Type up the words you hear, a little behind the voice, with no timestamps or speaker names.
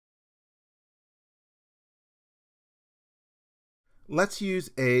Let's use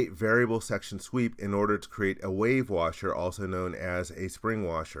a variable section sweep in order to create a wave washer, also known as a spring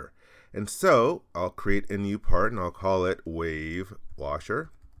washer. And so I'll create a new part and I'll call it wave washer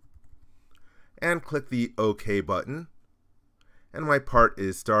and click the OK button. And my part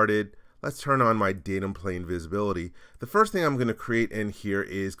is started. Let's turn on my datum plane visibility. The first thing I'm going to create in here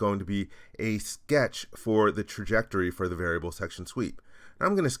is going to be a sketch for the trajectory for the variable section sweep. Now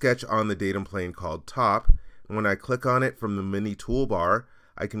I'm going to sketch on the datum plane called top. When I click on it from the mini toolbar,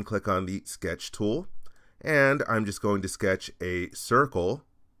 I can click on the sketch tool, and I'm just going to sketch a circle.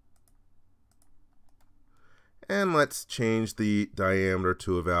 And let's change the diameter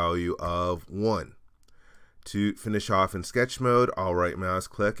to a value of 1. To finish off in sketch mode, I'll right mouse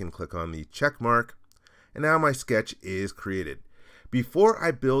click and click on the check mark, and now my sketch is created. Before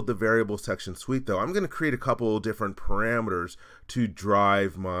I build the variable section sweep though, I'm going to create a couple of different parameters to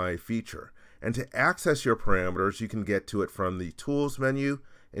drive my feature. And to access your parameters, you can get to it from the Tools menu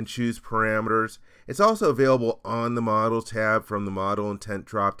and choose Parameters. It's also available on the Model tab from the Model Intent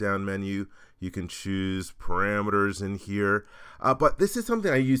drop-down menu. You can choose Parameters in here. But this is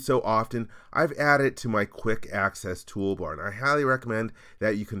something I use so often, I've added it to my Quick Access toolbar. And I highly recommend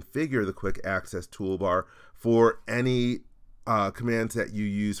that you configure the Quick Access toolbar for any commands that you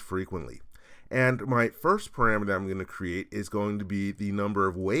use frequently. And my first parameter I'm going to create is going to be the number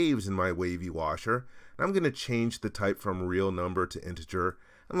of waves in my wavy washer. And I'm going to change the type from real number to integer.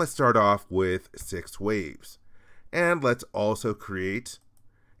 And let's start off with 6 waves. And let's also create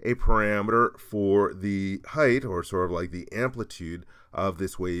a parameter for the height, or sort of like the amplitude of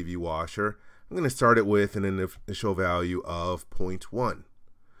this wavy washer. I'm going to start it with an initial value of 0.1.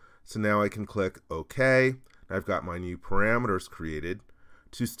 So now I can click OK. I've got my new parameters created.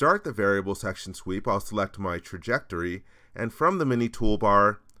 To start the variable section sweep, I'll select my trajectory, and from the mini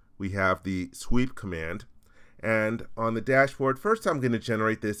toolbar, we have the sweep command. And on the dashboard, first I'm going to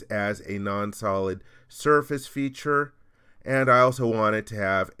generate this as a non-solid surface feature, and I also want it to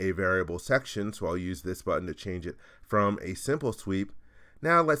have a variable section, so I'll use this button to change it from a simple sweep.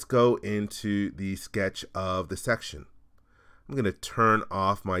 Now let's go into the sketch of the section. I'm going to turn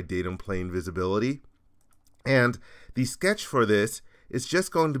off my datum plane visibility, and the sketch for this is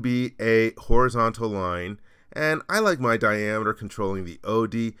just going to be a horizontal line, and I like my diameter controlling the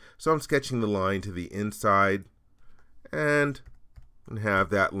OD, so I'm sketching the line to the inside and have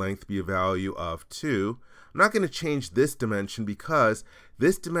that length be a value of 2. I'm not going to change this dimension because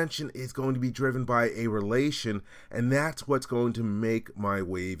this dimension is going to be driven by a relation, and that's what's going to make my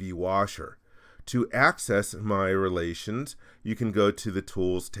wavy washer. To access my relations, you can go to the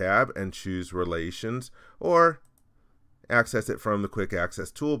Tools tab and choose Relations, or access it from the Quick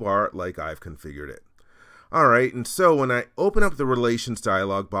Access toolbar like I've configured it. Alright, and so when I open up the Relations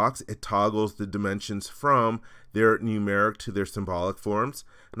dialog box, it toggles the dimensions from their numeric to their symbolic forms,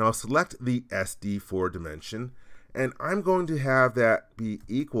 and I'll select the SD4 dimension, and I'm going to have that be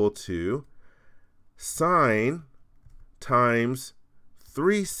equal to sine times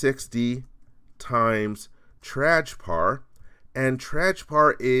 360 times trajpar, and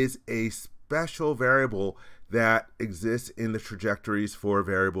trajpar is a special variable that exists in the trajectories for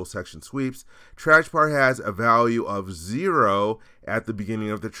variable section sweeps. Trajpar has a value of 0 at the beginning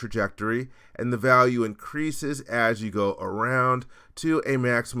of the trajectory, and the value increases as you go around to a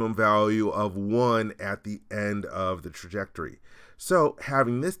maximum value of 1 at the end of the trajectory. So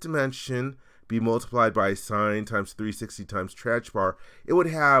having this dimension be multiplied by sine times 360 times trajpar, it would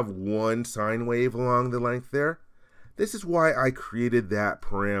have 1 sine wave along the length there. This is why I created that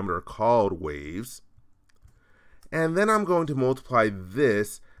parameter called waves. And then I'm going to multiply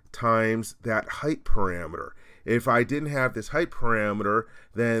this times that height parameter. If I didn't have this height parameter,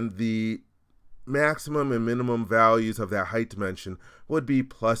 then the maximum and minimum values of that height dimension would be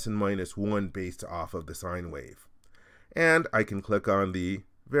plus and minus 1 based off of the sine wave. And I can click on the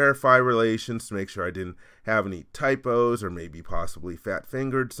verify relations to make sure I didn't have any typos or maybe possibly fat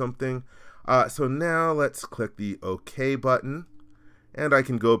fingered something. So now let's click the OK button, and I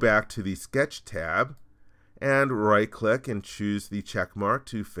can go back to the sketch tab and right click and choose the check mark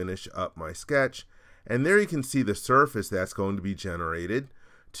to finish up my sketch. And there you can see the surface that's going to be generated.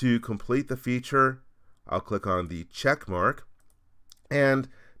 To complete the feature, I'll click on the check mark, and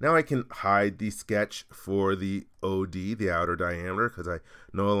now I can hide the sketch for the OD, the outer diameter, because I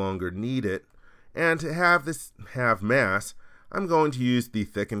no longer need it. And to have this have mass, I'm going to use the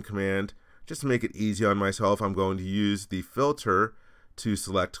thicken command. Just to make it easy on myself, I'm going to use the filter to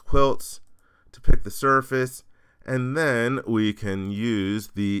select quilts, to pick the surface, and then we can use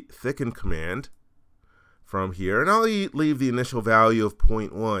the thicken command from here, and I'll leave the initial value of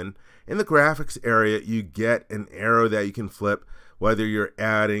 0.1. In the graphics area, you get an arrow that you can flip whether you're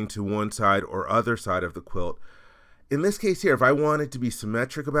adding to one side or other side of the quilt. In this case here, if I want it to be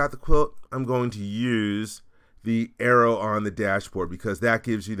symmetric about the quilt, I'm going to use the arrow on the dashboard because that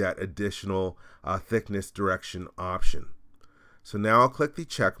gives you that additional thickness direction option. So now I'll click the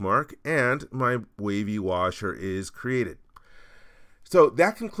check mark and my wavy washer is created. So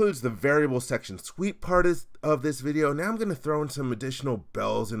that concludes the variable section sweep part of this video. Now I'm going to throw in some additional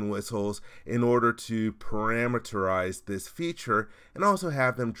bells and whistles in order to parameterize this feature and also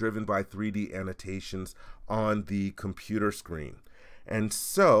have them driven by 3D annotations on the computer screen. And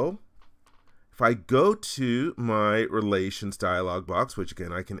so if I go to my relations dialog box, which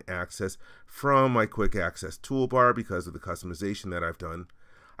again I can access from my quick access toolbar because of the customization that I've done,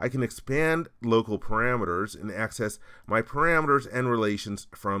 I can expand local parameters and access my parameters and relations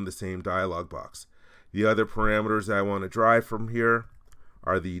from the same dialog box. The other parameters I want to drive from here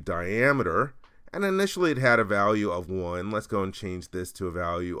are the diameter, and initially it had a value of 1. Let's go and change this to a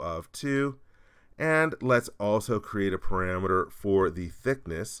value of 2. And let's also create a parameter for the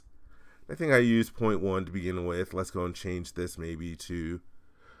thickness. I think I used 0.1 to begin with. Let's go and change this maybe to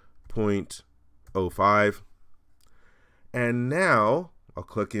 0.05. And now I'll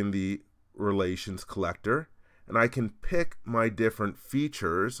click in the relations collector and I can pick my different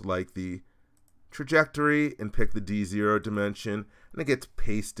features like the trajectory and pick the D0 dimension, and it gets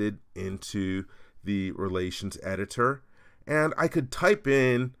pasted into the relations editor. And I could type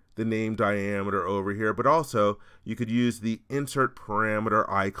in the name diameter over here, but also you could use the insert parameter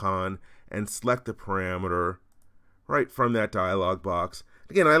icon and select the parameter right from that dialog box.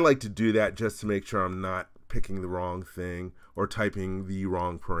 Again, I like to do that just to make sure I'm not picking the wrong thing or typing the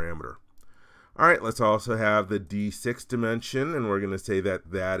wrong parameter. All right, let's also have the D6 dimension, and we're going to say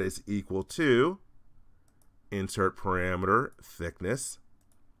that that is equal to insert parameter thickness.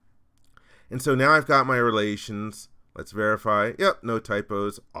 And so now I've got my relations. Let's verify. Yep, no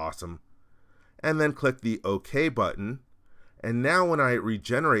typos. Awesome. And then click the OK button. And now when I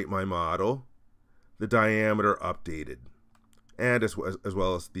regenerate my model, the diameter updated, and as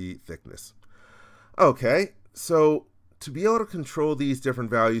well as the thickness. Okay, so to be able to control these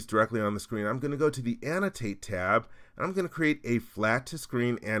different values directly on the screen, I'm going to go to the Annotate tab, and I'm going to create a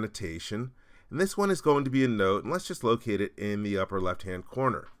flat-to-screen annotation. And this one is going to be a note, and let's just locate it in the upper left-hand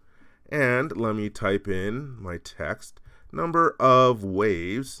corner. And let me type in my text, number of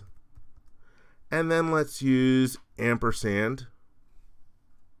waves, and then let's use ampersand.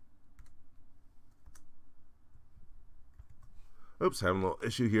 Oops, having a little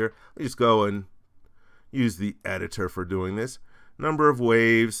issue here. Let me just go and use the editor for doing this. Number of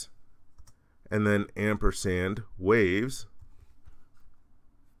waves, and then ampersand waves.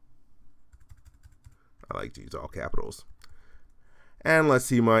 I like to use all capitals. And let's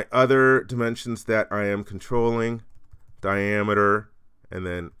see my other dimensions that I am controlling. Diameter, and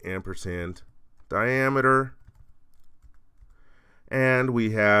then ampersand diameter. And we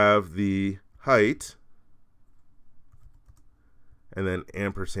have the height, and then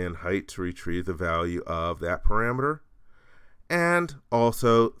ampersand height to retrieve the value of that parameter, and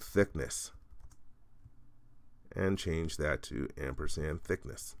also thickness, and change that to ampersand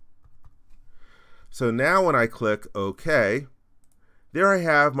thickness. So now when I click OK, there I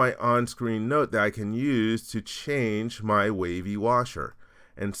have my on-screen note that I can use to change my wavy washer.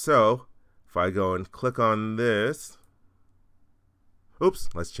 And so if I go and click on this, oops,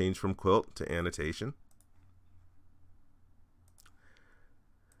 let's change from quilt to annotation.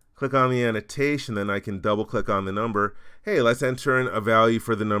 Click on the annotation, then I can double click on the number. Hey, let's enter in a value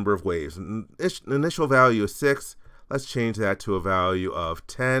for the number of waves. Initial value is 6. Let's change that to a value of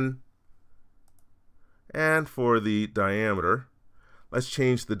 10. And for the diameter, let's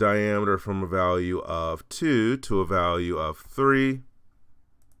change the diameter from a value of 2 to a value of 3.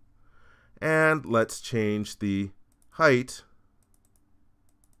 And let's change the height.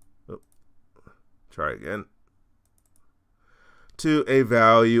 Try again. To a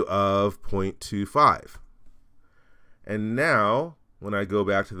value of 0.25. And now, when I go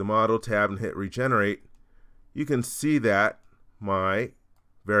back to the Model tab and hit Regenerate, you can see that my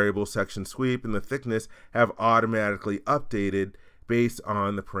variable section sweep and the thickness have automatically updated based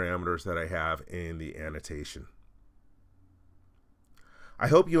on the parameters that I have in the annotation. I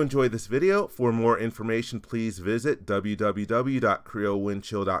hope you enjoyed this video. For more information, please visit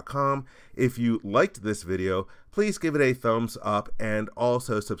www.creowindchill.com. If you liked this video, please give it a thumbs up and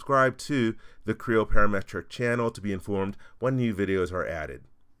also subscribe to the Creo Parametric channel to be informed when new videos are added.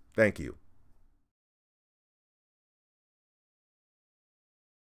 Thank you.